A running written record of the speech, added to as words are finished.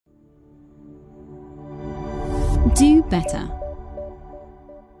Do better.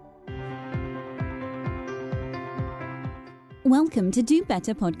 Welcome to Do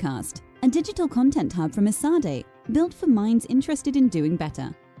Better Podcast, a digital content hub from ESADE, built for minds interested in doing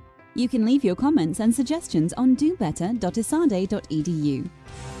better. You can leave your comments and suggestions on dobetter.esade.edu.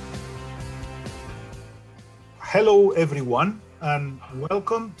 Hello, everyone, and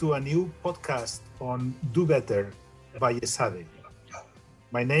welcome to a new podcast on Do Better by ESADE.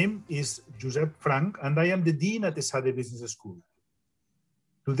 My name is Josep Frank, and I am the Dean at ESADE Business School.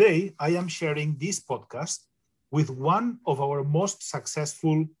 Today, I am sharing this podcast with one of our most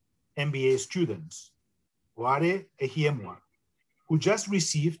successful MBA students, Oare Ehiemwa, who just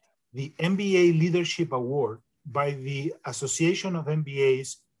received the MBA Leadership Award by the Association of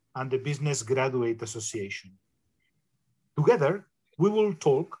MBAs and the Business Graduate Association. Together, we will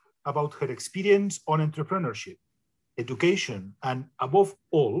talk about her experience on entrepreneurship, education, and above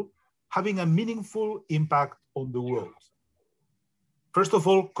all, having a meaningful impact on the world. First of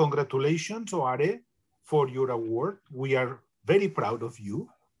all, congratulations, Oare, for your award. We are very proud of you,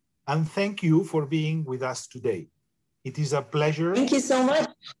 and thank you for being with us today. It is a pleasure. Thank you so much.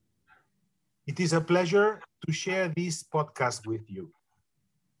 It is a pleasure to share this podcast with you.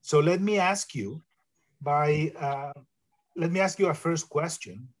 So let me ask you a first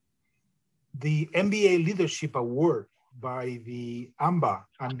question. The MBA Leadership Award by the AMBA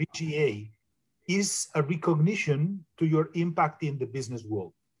and BGA is a recognition to your impact in the business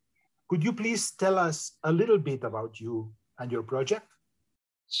world. Could you please tell us a little bit about you and your project?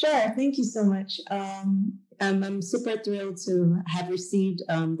 Sure, thank you so much. I'm super thrilled to have received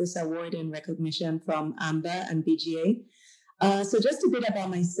this award in recognition from AMBA and BGA. So just a bit about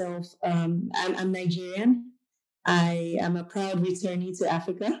myself. I'm Nigerian. I am a proud returnee to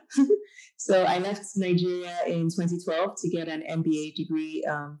Africa. So I left Nigeria in 2012 to get an MBA degree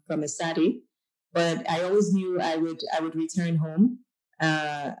from ESADE, but I always knew I would return home.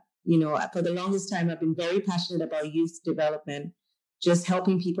 For the longest time, I've been very passionate about youth development, just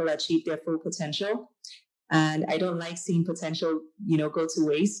helping people achieve their full potential. And I don't like seeing potential, go to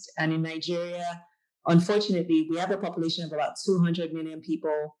waste. And in Nigeria, unfortunately, we have a population of about 200 million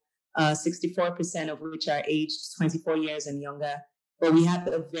people, 64% of which are aged 24 years and younger, but we have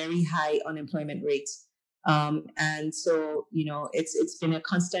a very high unemployment rate. And so, it's been a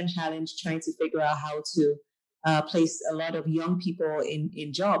constant challenge trying to figure out how to place a lot of young people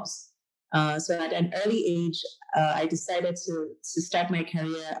in jobs. So at an early age, I decided to start my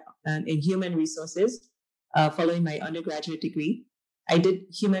career in human resources following my undergraduate degree. I did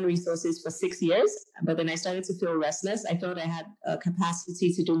human resources for 6 years, but then I started to feel restless. I felt I had a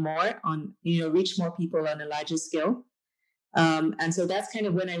capacity to do more reach more people on a larger scale. And so that's kind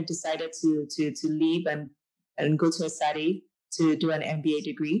of when I decided to leave and go to ESADE to do an MBA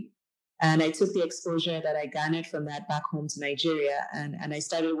degree. And I took the exposure that I garnered from that back home to Nigeria, and I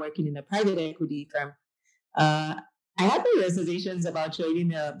started working in a private equity firm. I had my reservations about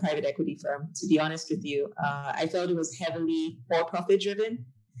joining a private equity firm, to be honest with you. I felt it was heavily for-profit driven.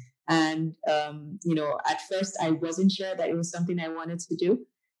 And, at first I wasn't sure that it was something I wanted to do,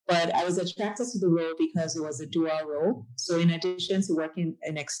 but I was attracted to the role because it was a dual role. So in addition to working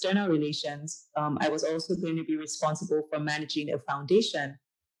in external relations, I was also going to be responsible for managing a foundation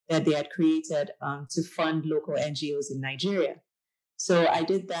that they had created to fund local NGOs in Nigeria. So I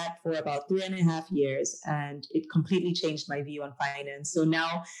did that for about 3.5 years, and it completely changed my view on finance. So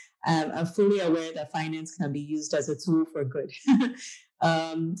now I'm fully aware that finance can be used as a tool for good.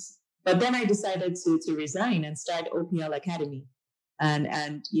 But then I decided to resign and start OPL Academy. And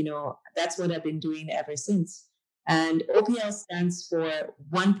that's what I've been doing ever since. And OPL stands for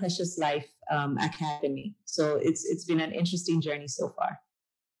One Precious Life Academy. So it's been an interesting journey so far.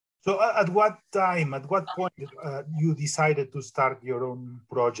 So at what point you decided to start your own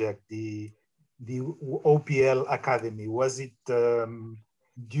project, the OPL Academy? Was it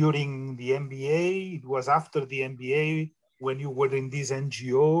during the MBA? It was after the MBA when you were in this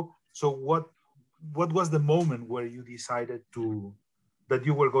NGO? So what was the moment where you decided that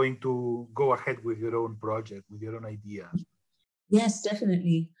you were going to go ahead with your own project, with your own idea? Yes,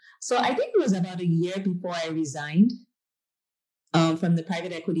 definitely. So I think it was about a year before I resigned from the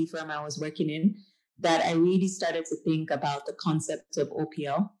private equity firm I was working in, that I really started to think about the concept of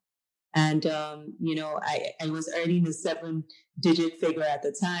OPL. And, I was earning a 7-digit figure at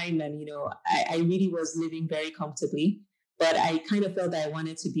the time. And, I really was living very comfortably. But I kind of felt that I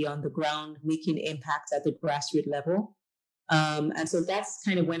wanted to be on the ground, making impact at the grassroots level. And so that's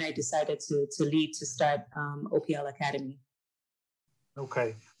kind of when I decided to leave to start OPL Academy.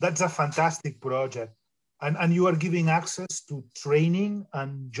 Okay, that's a fantastic project. And you are giving access to training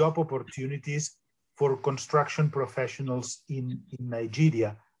and job opportunities for construction professionals in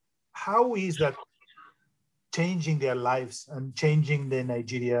Nigeria. How is that changing their lives and changing the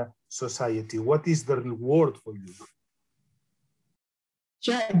Nigeria society? What is the reward for you?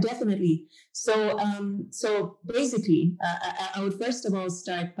 Sure, definitely. So basically, I would first of all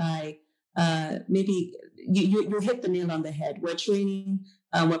start by maybe you hit the nail on the head. We're training,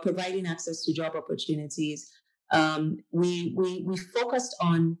 we're providing access to job opportunities. We focused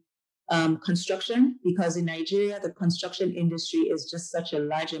on construction because in Nigeria, the construction industry is just such a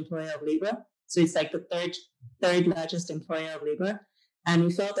large employer of labor. So it's like the third largest employer of labor. And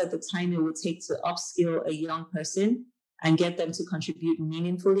we felt at the time it would take to upskill a young person and get them to contribute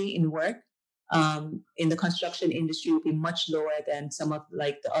meaningfully in work in the construction industry would be much lower than some of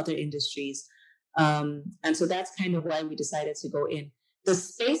like the other industries. And so that's kind of why we decided to go in. The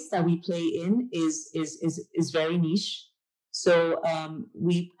space that we play in is very niche. So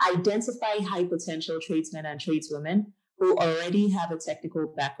we identify high potential tradesmen and tradeswomen who already have a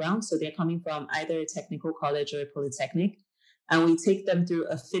technical background. So they're coming from either a technical college or a polytechnic. And we take them through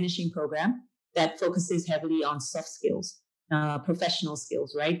a finishing program that focuses heavily on soft skills, professional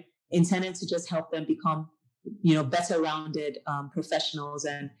skills, right? Intended to just help them become, better rounded professionals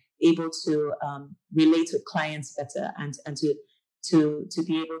and able to relate with clients better and to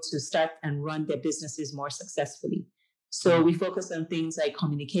be able to start and run their businesses more successfully. So we focus on things like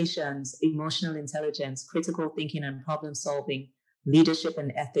communications, emotional intelligence, critical thinking and problem solving, leadership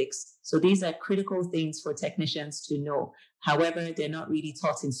and ethics. So these are critical things for technicians to know. However, they're not really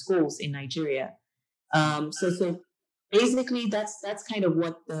taught in schools in Nigeria. So basically that's kind of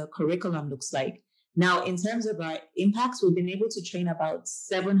what the curriculum looks like. Now, in terms of our impacts, we've been able to train about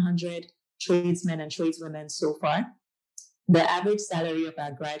 700 tradesmen and tradeswomen so far. The average salary of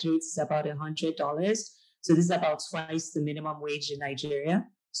our graduates is about $100. So this is about twice the minimum wage in Nigeria.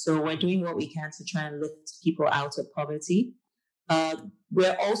 So we're doing what we can to try and lift people out of poverty.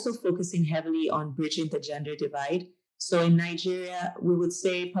 We're also focusing heavily on bridging the gender divide. So in Nigeria, we would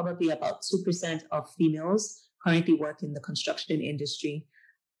say probably about 2% of females currently work in the construction industry.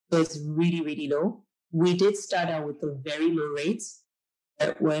 So it's really, really low. We did start out with a very low rate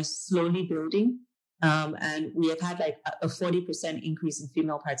that we're slowly building. And we have had like a 40% increase in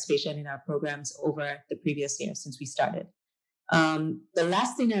female participation in our programs over the previous year since we started. The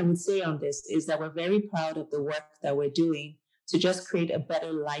last thing I would say on this is that we're very proud of the work that we're doing to just create a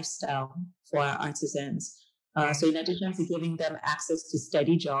better lifestyle for our artisans. So in addition to giving them access to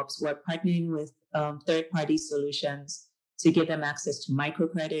steady jobs, we're partnering with third-party solutions to give them access to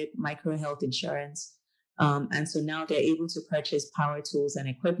microcredit, micro health insurance. And so now they're able to purchase power tools and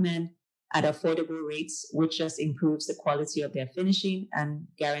equipment at affordable rates, which just improves the quality of their finishing and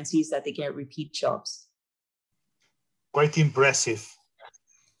guarantees that they get repeat jobs. Quite impressive.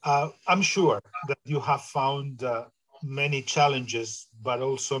 I'm sure that you have found many challenges, but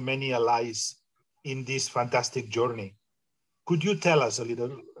also many allies in this fantastic journey. Could you tell us a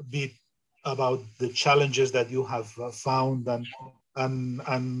little bit about the challenges that you have found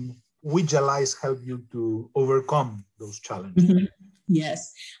and which allies help you to overcome those challenges? Mm-hmm.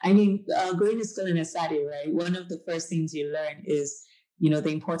 Yes. I mean, going to school in ESADE, right? One of the first things you learn is, the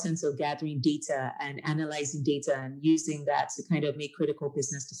importance of gathering data and analyzing data and using that to kind of make critical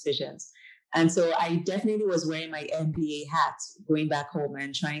business decisions. And so I definitely was wearing my MBA hat going back home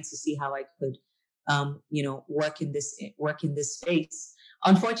and trying to see how I could, work in this space.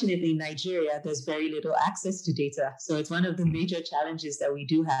 Unfortunately, in Nigeria, there's very little access to data. So it's one of the major challenges that we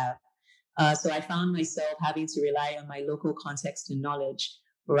do have. So I found myself having to rely on my local context and knowledge,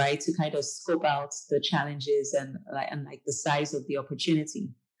 right, to kind of scope out the challenges and the size of the opportunity.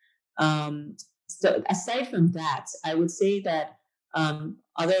 So aside from that, I would say that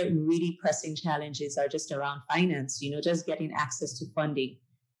other really pressing challenges are just around finance, just getting access to funding.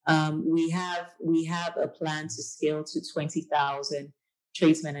 We have a plan to scale to 20,000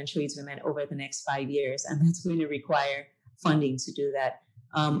 tradesmen and tradeswomen over the next 5 years, and that's going to require funding to do that.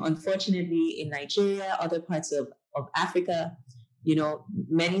 Unfortunately, in Nigeria, other parts of Africa,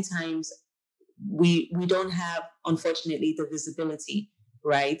 many times we don't have, unfortunately, the visibility,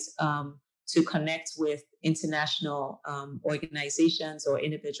 right, to connect with international organizations or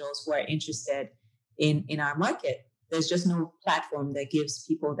individuals who are interested in our market. There's just no platform that gives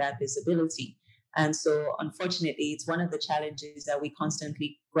people that visibility. And so, unfortunately, it's one of the challenges that we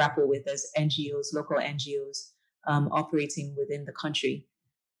constantly grapple with as NGOs, local NGOs operating within the country.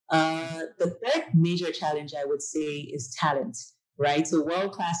 The third major challenge, I would say, is talent, right? So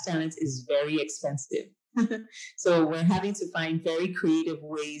world-class talent is very expensive. So we're having to find very creative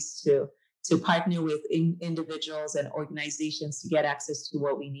ways to partner with individuals and organizations to get access to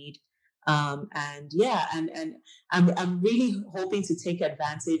what we need. And I'm really hoping to take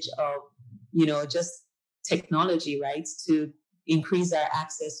advantage of, just technology, right, to increase our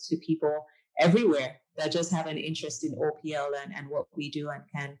access to people everywhere that just have an interest in OPL and what we do and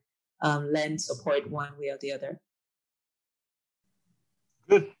can lend support one way or the other.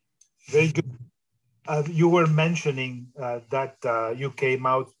 Good, very good. You were mentioning that you came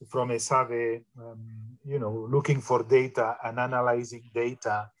out from ESADE, looking for data and analyzing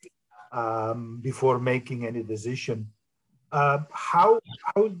data before making any decision. How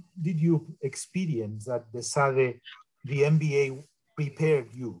did you experience that the MBA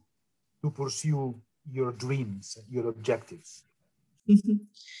prepared you to pursue your dreams, your objectives?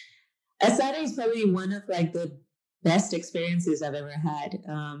 ESADE is probably one of the best experiences I've ever had.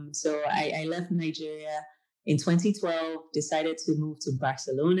 So I left Nigeria in 2012, decided to move to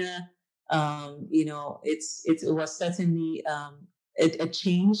Barcelona. It was certainly a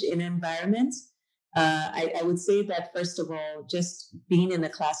change in environment. I would say that, first of all, just being in a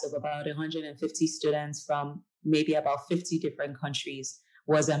class of about 150 students from maybe about 50 different countries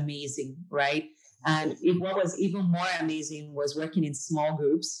was amazing, right? And what was even more amazing was working in small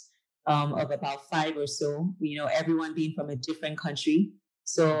groups of about 5 or so, everyone being from a different country.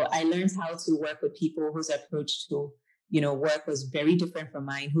 So I learned how to work with people whose approach to, work was very different from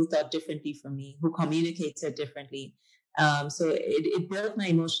mine, who thought differently from me, who communicated differently. So it built my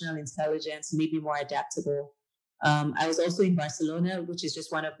emotional intelligence, made me more adaptable. I was also in Barcelona, which is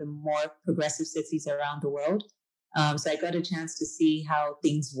just one of the more progressive cities around the world. So I got a chance to see how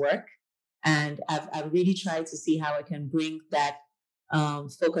things work. And I've really tried to see how I can bring that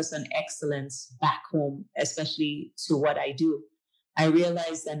focus on excellence back home, especially to what I do. I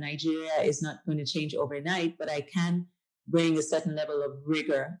realize that Nigeria is not going to change overnight, but I can bring a certain level of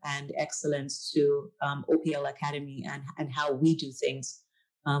rigor and excellence to OPL Academy and how we do things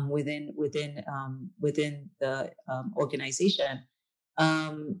within the organization.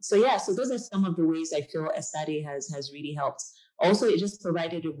 So those are some of the ways I feel ESADE has really helped. Also, it just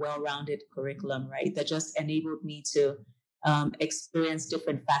provided a well-rounded curriculum, right, that just enabled me to experience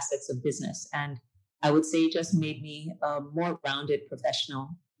different facets of business. And I would say it just made me a more rounded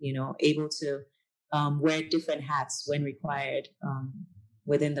professional, able to wear different hats when required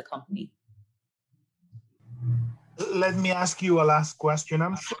within the company. Let me ask you a last question.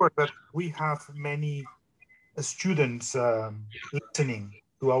 I'm sure that we have many students listening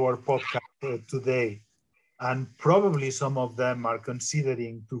to our podcast today, and probably some of them are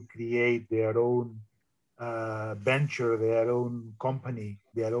considering to create their own venture, their own company,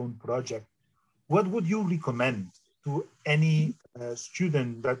 their own project. What would you recommend to any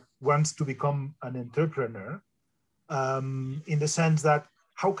student that wants to become an entrepreneur, in the sense that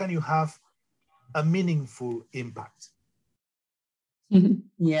how can you have a meaningful impact?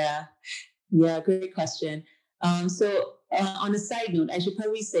 Yeah, great question. So on a side note, I should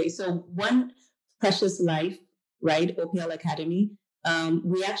probably say, so One Precious Life, right, OPL Academy,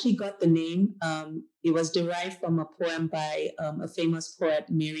 we actually got the name. It was derived from a poem by a famous poet,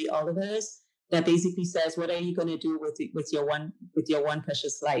 Mary Olivers, that basically says, "What are you going to do with your one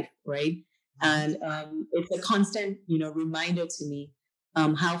precious life?" Right, and it's a constant, reminder to me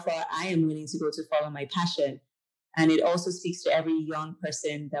how far I am willing to go to follow my passion. And it also speaks to every young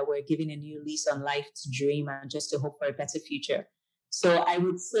person that we're giving a new lease on life to dream and just to hope for a better future. So I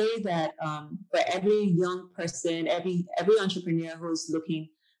would say that for every young person, every entrepreneur who's looking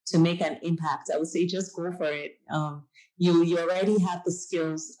to make an impact, I would say just go for it. You already have the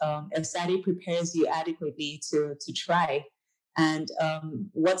skills. ESADE prepares you adequately to try. And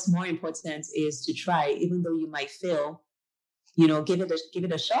what's more important is to try, even though you might fail. Give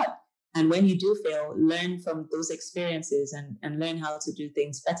it a shot. And when you do fail, learn from those experiences and learn how to do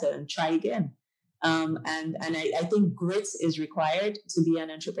things better and try again. And I think grit is required to be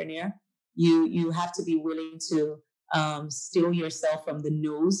an entrepreneur. You have to be willing to steal yourself from the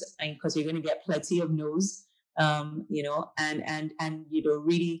no's, because you're going to get plenty of no's. And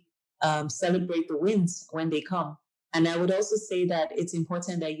really celebrate the wins when they come. And I would also say that it's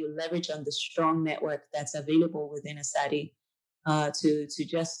important that you leverage on the strong network that's available within ESADE. To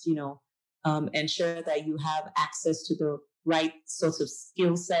just ensure that you have access to the right sorts of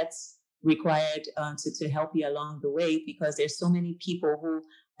skill sets required to help you along the way, because there's so many people who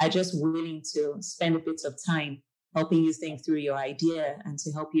are just willing to spend a bit of time helping you think through your idea and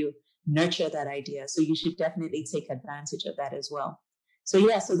to help you nurture that idea. So you should definitely take advantage of that as well. So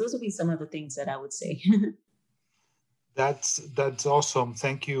those would be some of the things that I would say. That's awesome.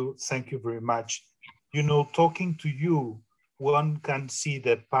 Thank you very much. Talking to you, one can see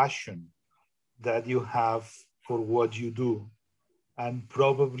the passion that you have for what you do, and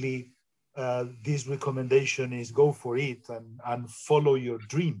probably this recommendation is go for it and follow your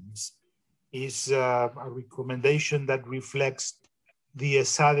dreams, is a recommendation that reflects the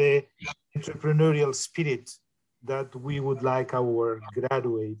ESADE entrepreneurial spirit that we would like our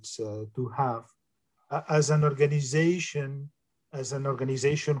graduates to have. As an organization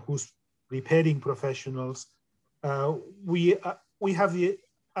who's preparing professionals, we have the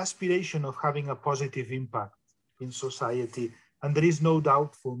aspiration of having a positive impact in society. And there is no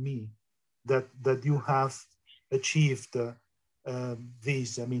doubt for me that you have achieved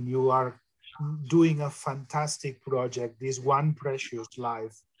this. I mean, you are doing a fantastic project. This One Precious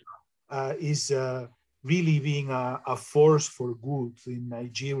Life is really being a force for good in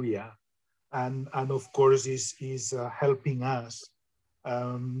Nigeria. And of course is helping us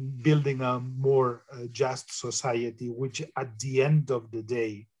building a more just society, which at the end of the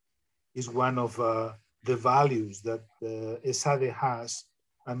day is one of the values that ESADE has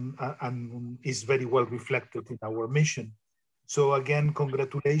and is very well reflected in our mission. So again,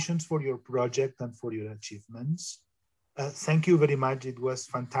 congratulations for your project and for your achievements. Thank you very much. It was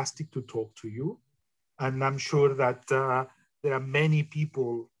fantastic to talk to you. And I'm sure that there are many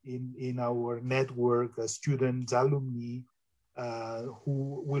people in our network, students, alumni,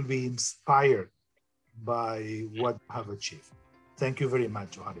 who will be inspired by what you have achieved. Thank you very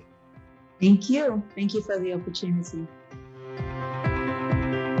much, Johanna. Thank you. Thank you for the opportunity.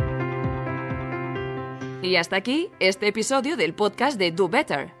 Y hasta aquí este episodio del podcast de Do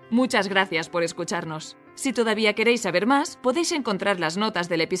Better. Muchas gracias por escucharnos. Si todavía queréis saber más, podéis encontrar las notas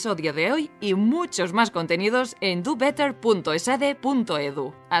del episodio de hoy y muchos más contenidos en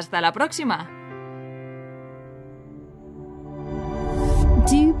dobetter.esade.edu. ¡Hasta la próxima!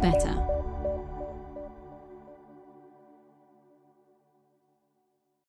 Do Better.